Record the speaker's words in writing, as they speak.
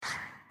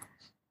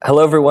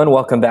Hello, everyone.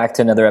 Welcome back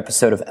to another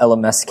episode of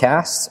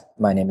LMScast.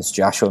 My name is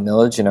Joshua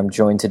Millage, and I'm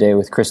joined today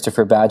with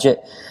Christopher Badgett.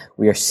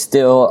 We are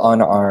still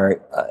on our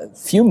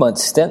few-month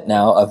stint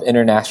now of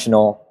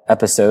international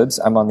episodes.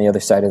 I'm on the other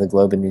side of the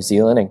globe in New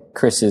Zealand, and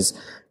Chris is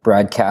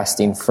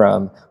broadcasting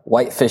from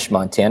Whitefish,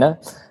 Montana.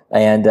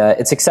 And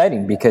it's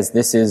exciting because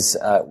this is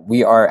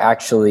we are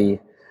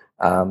actually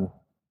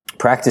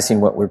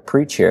practicing what we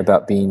preach here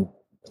about being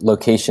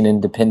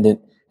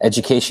location-independent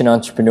education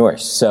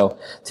entrepreneurs. So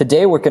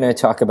today we're going to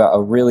talk about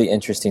a really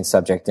interesting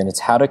subject, and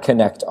it's how to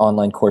connect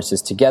online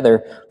courses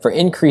together for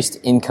increased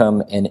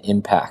income and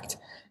impact.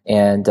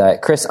 And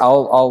Chris,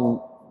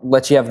 I'll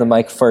let you have the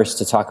mic first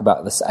to talk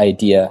about this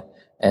idea,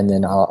 and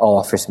then I'll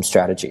offer some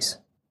strategies.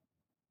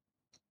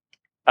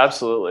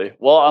 Absolutely.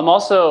 Well,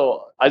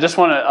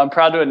 I'm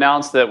proud to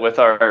announce that with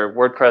our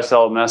WordPress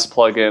LMS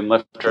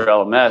plugin,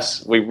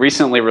 LifterLMS, we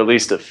recently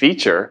released a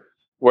feature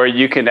where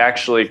you can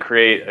actually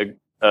create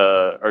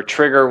or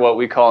trigger what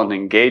we call an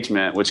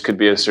engagement, which could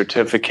be a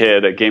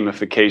certificate, a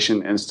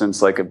gamification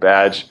instance like a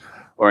badge,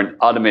 or an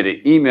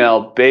automated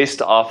email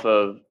based off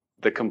of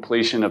the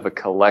completion of a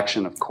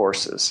collection of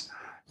courses.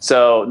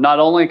 So not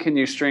only can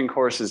you string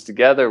courses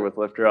together with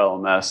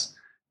LifterLMS,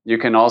 you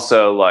can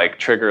also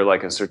trigger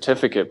a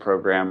certificate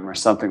program or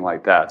something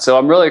like that. So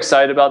I'm really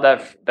excited about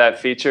that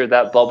feature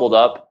that bubbled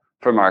up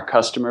from our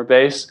customer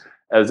base,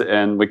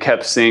 and we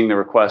kept seeing the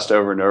request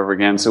over and over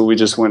again. So we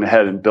just went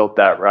ahead and built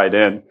that right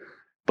in.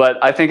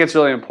 But I think it's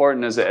really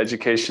important as an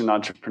education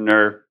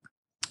entrepreneur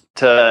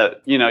to,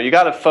 you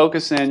got to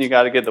focus in, you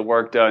got to get the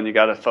work done, you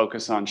got to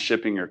focus on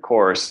shipping your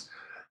course.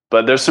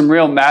 But there's some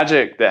real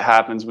magic that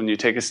happens when you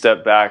take a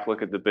step back,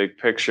 look at the big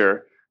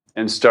picture,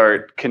 and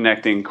start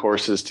connecting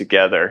courses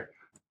together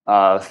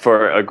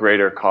for a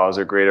greater cause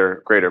or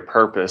greater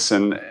purpose.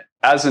 And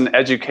as an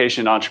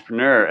education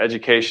entrepreneur,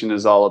 education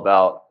is all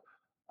about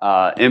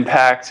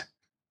impact.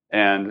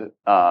 And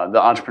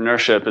the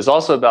entrepreneurship is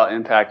also about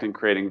impact and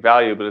creating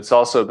value, but it's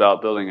also about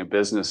building a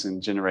business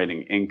and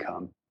generating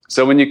income.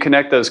 So when you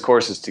connect those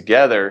courses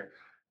together,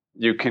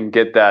 you can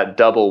get that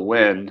double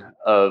win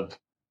of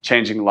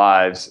changing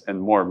lives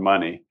and more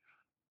money.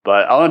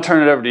 But I want to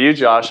turn it over to you,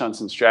 Josh, on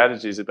some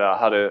strategies about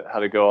how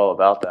to go all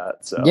about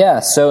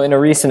that. So in a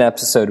recent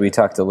episode, we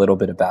talked a little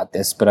bit about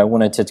this, but I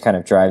wanted to kind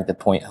of drive the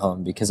point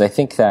home because I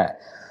think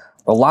that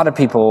a lot of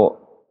people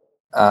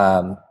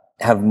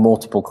have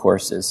multiple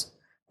courses,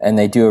 and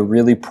they do a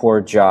really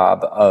poor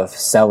job of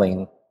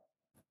selling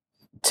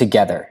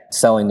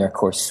their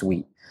course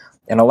suite.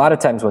 And a lot of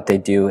times what they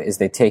do is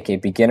they take a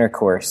beginner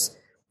course,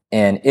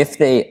 and if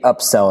they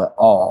upsell at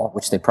all,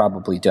 which they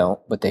probably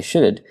don't, but they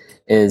should,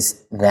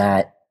 is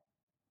that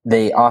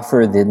they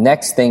offer the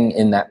next thing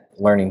in that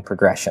learning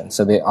progression.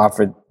 So they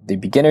offer the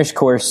beginner's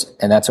course,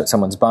 and that's what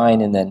someone's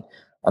buying, and then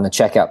on the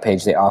checkout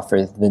page, they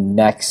offer the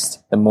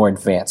more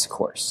advanced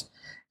course.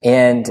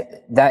 And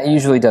that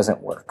usually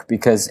doesn't work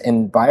because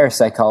in buyer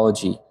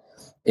psychology,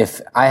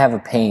 if I have a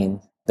pain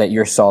that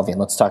you're solving,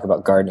 let's talk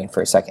about gardening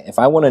for a second. If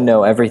I want to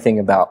know everything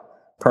about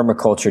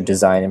permaculture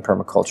design and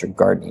permaculture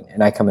gardening,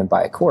 and I come and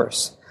buy a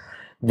course,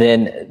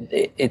 then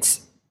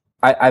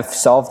I've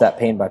solved that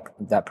pain by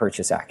that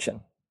purchase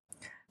action.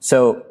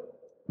 So,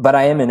 but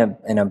I am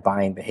in a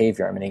buying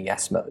behavior. I'm in a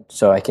yes mode.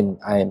 So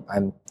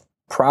I'm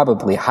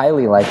probably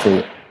highly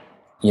likely,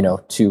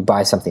 to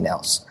buy something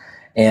else.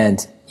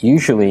 And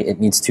usually it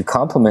needs to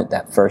complement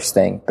that first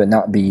thing, but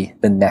not be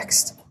the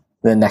next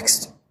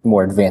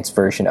more advanced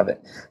version of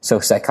it. So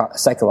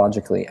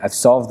psychologically, I've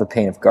solved the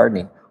pain of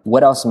gardening.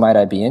 What else might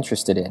I be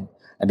interested in?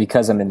 And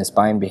because I'm in this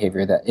buying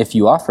behavior that if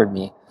you offered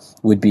me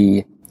would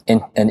be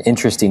an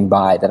interesting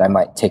buy that I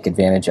might take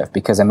advantage of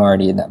because I'm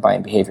already in that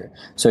buying behavior.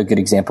 So a good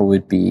example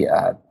would be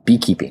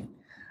beekeeping.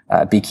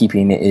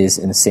 Beekeeping is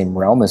in the same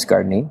realm as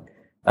gardening,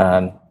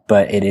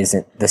 but it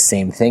isn't the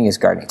same thing as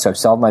gardening. So I've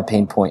solved my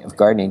pain point of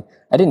gardening.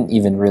 I didn't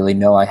even really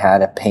know I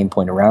had a pain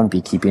point around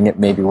beekeeping. It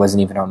maybe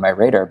wasn't even on my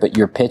radar, but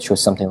your pitch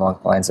was something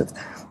along the lines of,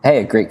 hey,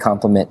 a great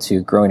compliment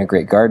to growing a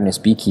great garden is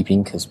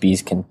beekeeping because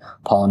bees can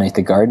pollinate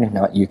the garden.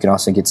 Now, you can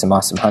also get some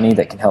awesome honey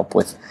that can help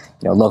with,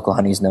 local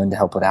honey is known to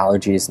help with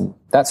allergies and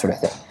that sort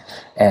of thing.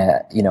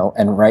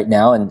 And right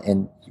now,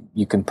 and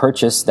you can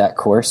purchase that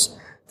course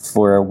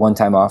for a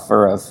one-time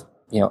offer of,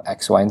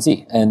 X, Y, and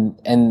Z.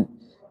 And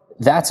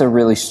that's a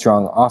really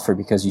strong offer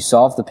because you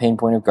solve the pain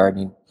point of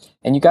gardening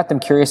and you got them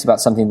curious about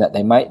something that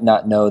they might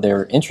not know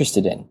they're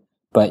interested in,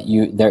 but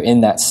they're in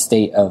that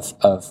state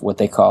of what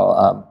they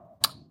call,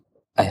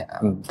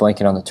 I'm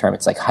blanking on the term.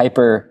 It's like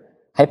hyper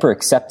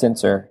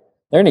acceptance, or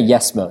they're in a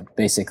yes mode,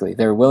 basically.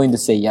 They're willing to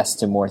say yes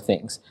to more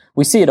things.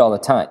 We see it all the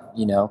time,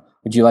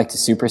 Would you like to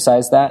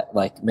supersize that?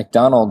 Like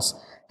McDonald's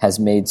has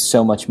made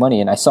so much money.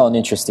 And I saw an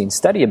interesting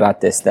study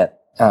about this that,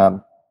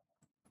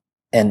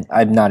 and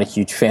I'm not a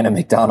huge fan of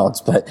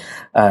McDonald's, but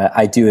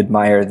I do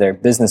admire their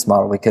business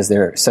model because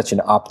they're such an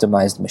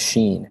optimized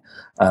machine,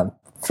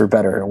 for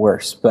better or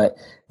worse. But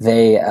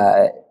they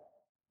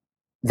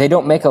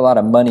don't make a lot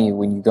of money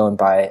when you go and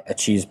buy a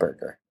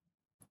cheeseburger.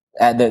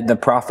 The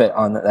profit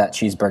on that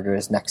cheeseburger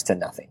is next to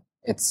nothing.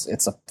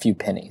 It's a few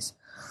pennies.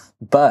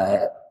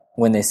 But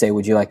when they say,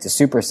 would you like to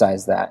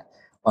supersize that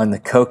on the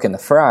Coke and the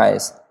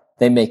fries,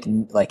 they make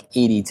like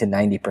 80 to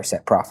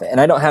 90% profit. And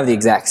I don't have the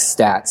exact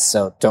stats,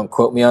 so don't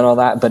quote me on all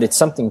that, but it's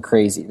something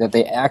crazy that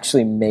they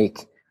actually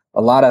make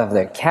a lot of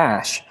their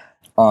cash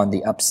on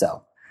the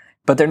upsell.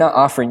 But they're not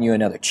offering you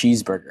another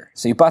cheeseburger.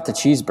 So you bought the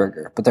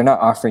cheeseburger, but they're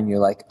not offering you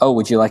like, oh,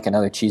 would you like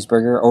another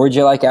cheeseburger? Or would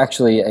you like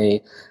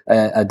actually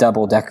a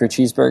double-decker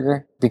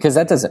cheeseburger? Because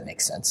that doesn't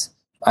make sense.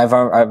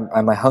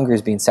 My hunger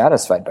is being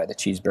satisfied by the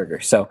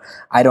cheeseburger. So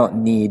I don't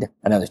need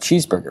another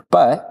cheeseburger.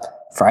 But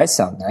fries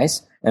sound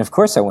nice. And of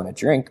course I want a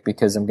drink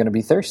because I'm going to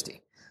be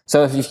thirsty.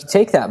 So if you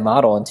take that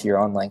model into your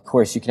online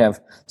course, you can have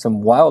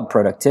some wild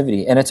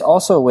productivity. And it's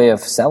also a way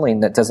of selling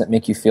that doesn't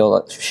make you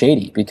feel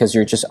shady because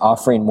you're just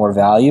offering more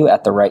value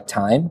at the right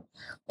time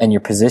and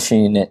you're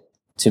positioning it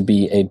to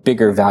be a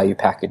bigger value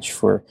package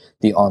for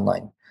the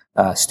online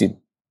student.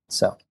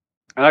 So.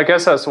 And I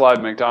guess that's why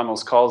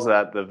McDonald's calls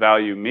that the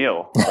value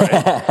meal,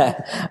 right?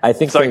 I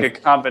think it's like a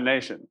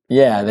combination.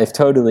 Yeah, they've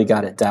totally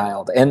got it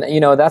dialed. And,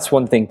 that's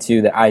one thing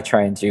too that I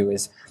try and do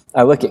is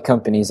I look at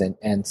companies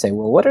and say,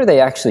 well, what are they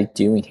actually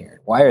doing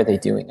here? Why are they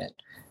doing it?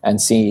 And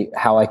see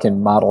how I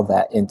can model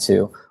that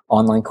into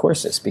online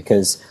courses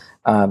because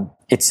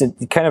it's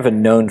kind of a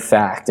known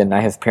fact. And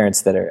I have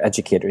parents that are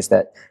educators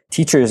that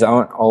teachers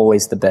aren't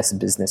always the best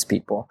business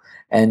people.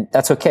 And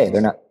that's okay.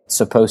 They're not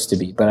supposed to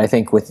be. But I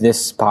think with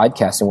this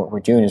podcast and what we're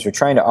doing is we're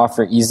trying to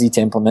offer easy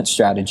to implement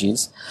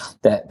strategies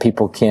that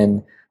people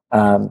can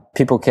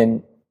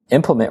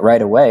implement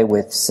right away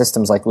with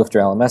systems like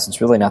LifterLMS. It's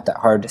really not that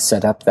hard to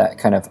set up that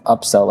kind of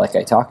upsell like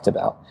I talked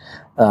about.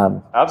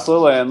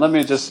 Absolutely. And let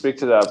me just speak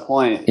to that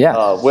point.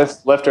 Yeah.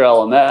 With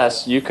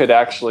LifterLMS, you could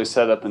actually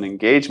set up an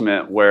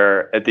engagement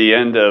where at the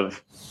end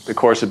of the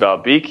course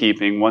about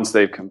beekeeping, once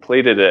they've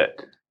completed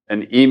it,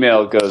 an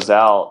email goes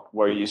out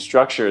where you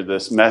structure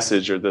this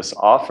message or this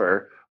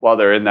offer while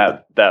they're in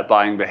that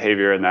buying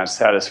behavior and that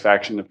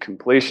satisfaction of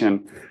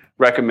completion,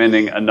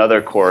 recommending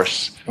another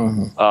course.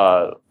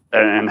 Mm-hmm.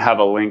 And have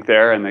a link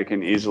there, and they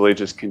can easily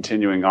just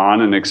continuing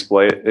on and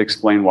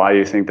explain why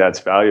you think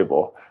that's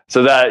valuable.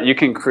 So that you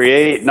can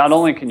create, not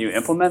only can you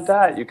implement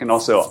that, you can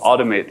also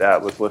automate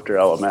that with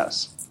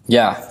LifterLMS.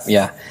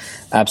 Yeah,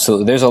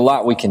 absolutely. There's a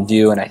lot we can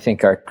do, and I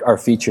think our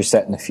feature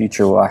set in the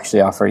future will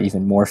actually offer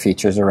even more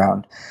features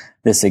around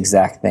this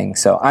exact thing.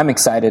 So I'm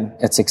excited.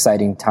 It's an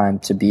exciting time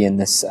to be in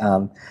this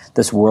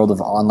world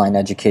of online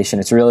education.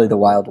 It's really the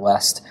Wild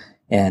West,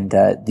 and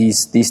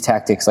these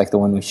tactics like the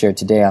one we shared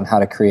today on how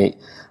to create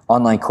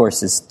online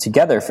courses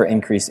together for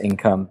increased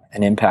income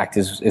and impact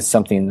is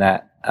something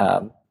that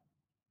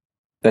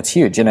that's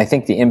huge. And I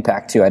think the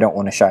impact too, I don't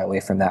want to shy away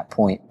from that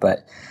point,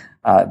 but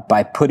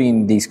by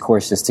putting these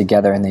courses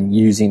together and then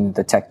using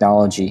the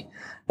technology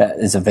that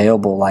is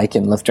available like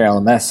in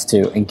LifterLMS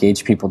to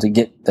engage people to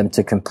get them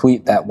to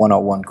complete that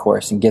 101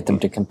 course and get them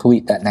to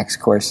complete that next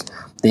course,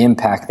 the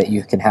impact that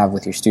you can have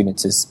with your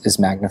students is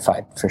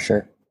magnified for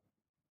sure.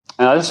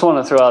 And I just want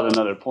to throw out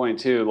another point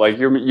too. Like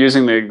you're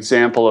using the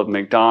example of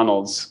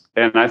McDonald's,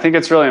 and I think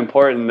it's really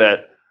important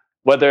that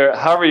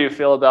however you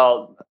feel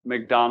about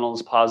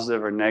McDonald's,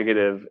 positive or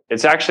negative,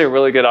 it's actually a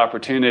really good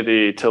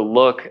opportunity to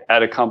look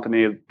at a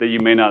company that you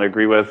may not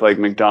agree with, like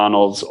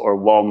McDonald's or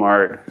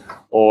Walmart,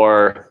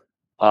 or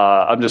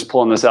I'm just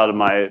pulling this out of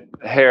my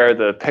hair,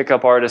 the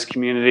pickup artist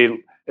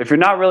community. If you're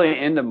not really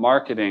into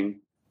marketing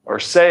or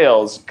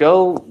sales,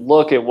 go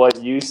look at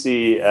what you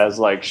see as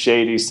like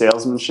shady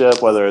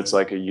salesmanship, whether it's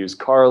like a used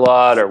car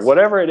lot or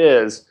whatever it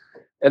is.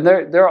 And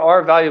there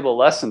are valuable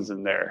lessons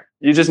in there.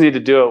 You just need to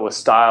do it with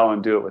style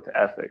and do it with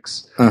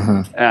ethics.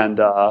 Mm-hmm. And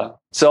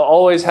so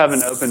always have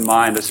an open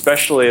mind,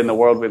 especially in the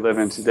world we live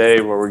in today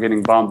where we're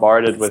getting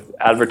bombarded with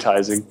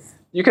advertising.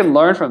 You can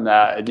learn from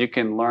that, and you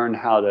can learn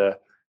how to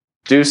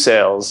do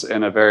sales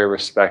in a very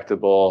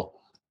respectable,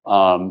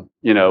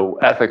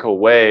 ethical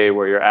way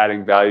where you're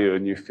adding value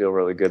and you feel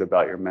really good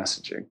about your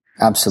messaging.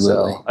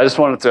 Absolutely. So I just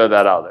want to throw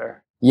that out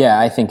there. Yeah,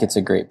 I think it's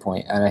a great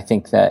point. And I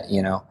think that,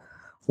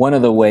 one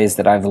of the ways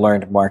that I've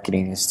learned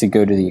marketing is to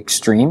go to the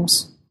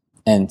extremes,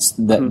 and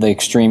the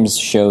extremes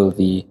show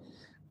the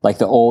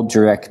old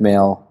direct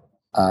mail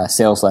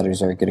sales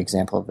letters are a good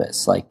example of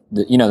this. Like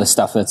the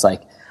stuff that's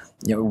like,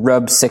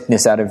 rub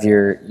sickness out of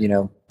your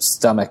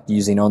stomach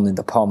using only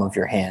the palm of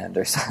your hand,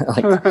 or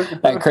something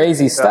like that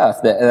crazy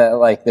stuff. That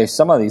like there's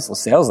some of these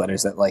sales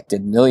letters that like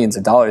did millions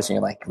of dollars, and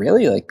you're like,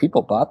 really? Like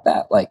people bought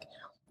that? Like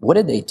what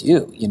did they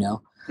do?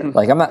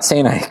 Like I'm not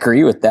saying I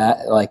agree with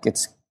that. Like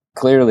it's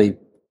clearly.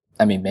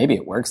 I mean, maybe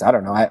it works. I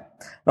don't know. I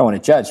don't want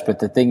to judge, but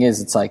the thing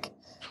is, it's like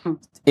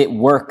it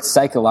worked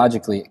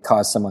psychologically. It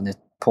caused someone to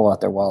pull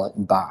out their wallet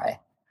and buy.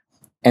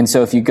 And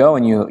so if you go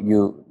and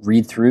you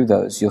read through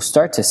those, you'll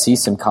start to see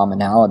some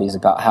commonalities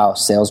about how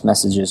sales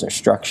messages are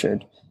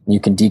structured. And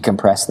you can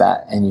decompress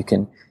that, and you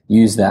can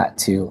use that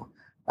to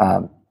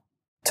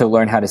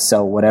learn how to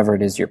sell whatever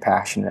it is you're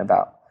passionate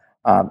about.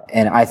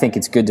 And I think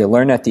it's good to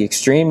learn at the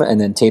extreme and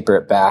then taper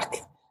it back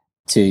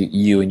to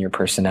you and your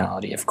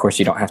personality. Of course,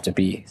 you don't have to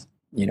be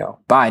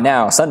buy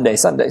now, Sunday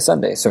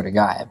sort of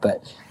guy,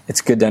 but it's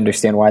good to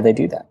understand why they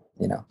do that,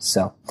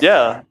 so.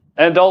 Yeah.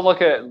 And don't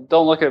look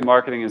at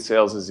marketing and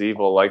sales as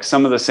evil. Like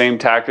some of the same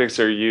tactics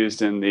are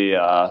used in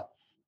the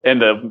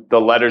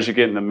letters you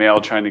get in the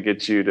mail trying to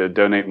get you to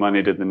donate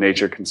money to the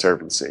Nature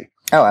Conservancy.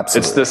 Oh,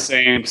 absolutely. It's the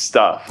same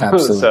stuff.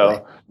 Absolutely.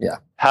 So yeah.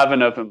 Have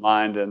an open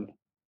mind. And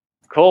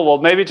cool. Well,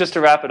 maybe just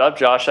to wrap it up,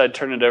 Josh, I'd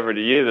turn it over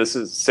to you. This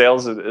is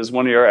sales is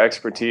one of your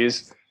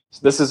expertise.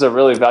 This is a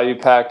really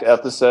value-packed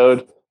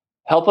episode.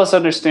 Help us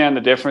understand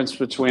the difference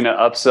between an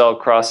upsell,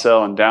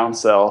 cross-sell, and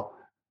downsell.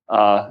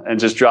 And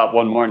just drop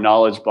one more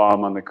knowledge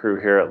bomb on the crew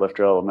here at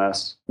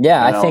LifterLMS.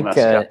 Yeah, I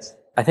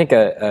think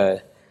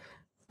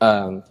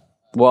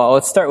well,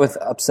 let's start with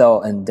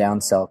upsell and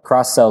downsell.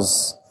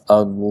 Cross-sell's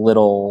a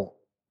little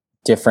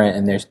different,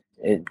 and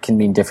it can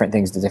mean different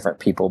things to different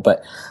people.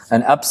 But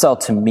an upsell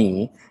to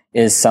me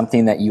is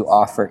something that you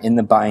offer in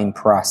the buying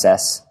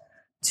process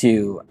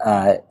to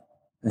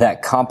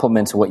that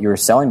complements what you were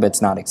selling, but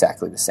it's not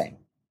exactly the same.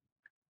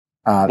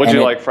 Would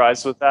you like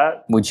fries with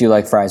that? Would you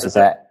like fries with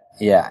that?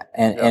 Yeah.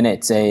 And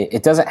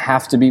it doesn't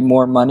have to be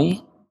more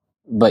money,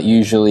 but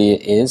usually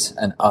it is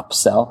an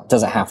upsell. It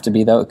doesn't have to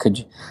be though. It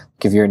could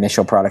give your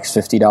initial products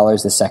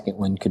 $50. The second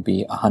one could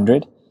be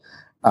 $100.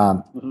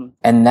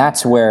 And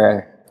that's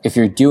where, if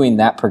you're doing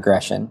that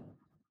progression,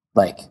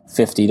 like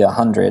 $50 to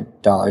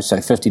 $100, so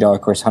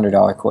 $50 course,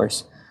 $100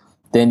 course,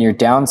 then your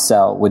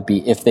downsell would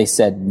be if they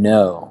said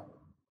no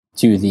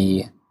to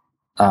the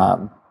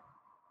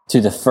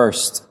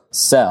first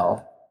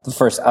sell, the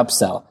first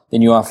upsell,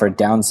 then you offer a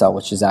downsell,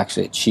 which is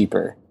actually a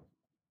cheaper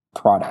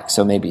product.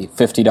 So maybe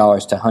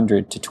 $50 to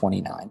 $100 to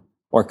 $29,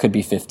 or it could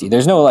be $50.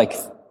 There's no like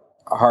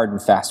hard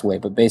and fast way,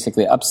 but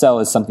basically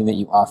upsell is something that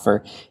you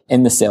offer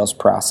in the sales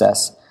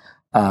process.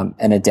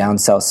 And a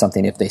downsell is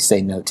something if they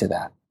say no to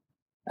that.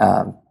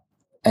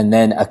 And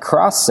then a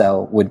cross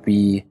sell would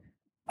be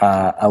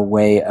a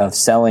way of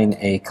selling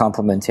a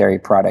complementary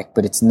product,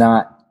 but it's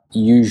not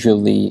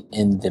usually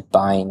in the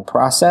buying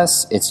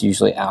process. It's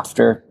usually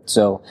after.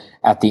 So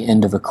at the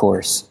end of a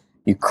course,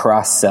 you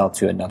cross-sell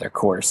to another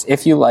course.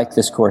 If you like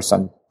this course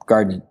on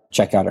gardening,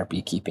 check out our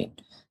beekeeping.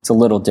 It's a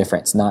little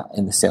different. It's not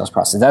in the sales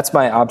process. That's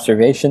my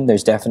observation.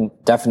 There's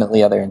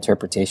definitely other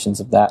interpretations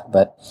of that,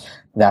 but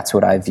that's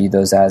what I view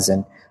those as.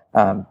 And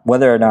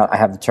whether or not I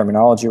have the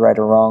terminology right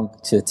or wrong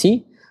to a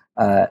T,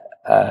 they're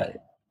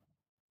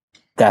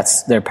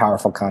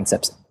powerful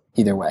concepts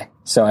either way.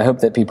 So I hope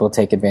that people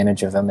take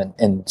advantage of them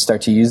and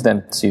start to use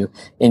them to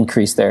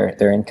increase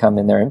their income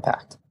and their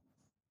impact.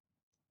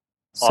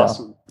 So,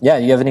 awesome. Yeah,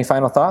 you have any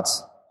final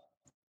thoughts?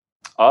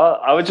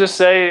 I would just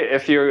say,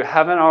 if you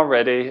haven't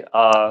already,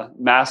 try to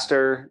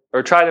master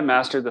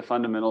the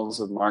fundamentals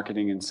of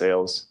marketing and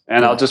sales.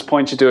 And I'll just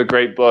point you to a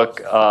great book,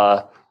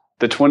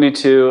 The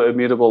 22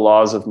 Immutable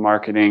Laws of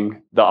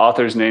Marketing. The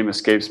author's name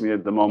escapes me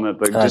at the moment,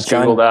 but just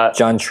Google that.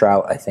 John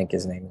Trout, I think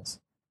his name is.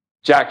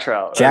 Jack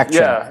Trout.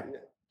 Trout.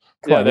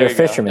 Come on, you're a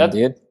fisherman,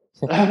 dude.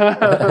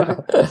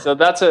 So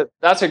that's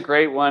a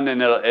great one,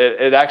 and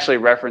it actually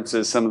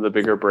references some of the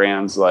bigger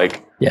brands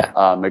like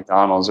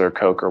McDonald's or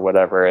Coke or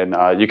whatever, and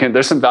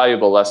there's some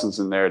valuable lessons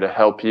in there to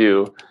help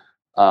you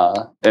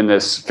in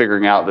this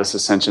figuring out this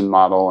ascension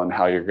model and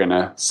how you're going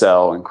to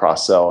sell and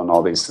cross sell and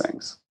all these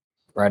things.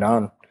 Right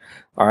on.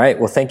 All right.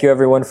 Well, thank you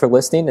everyone for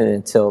listening, and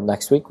until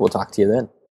next week, we'll talk to you then.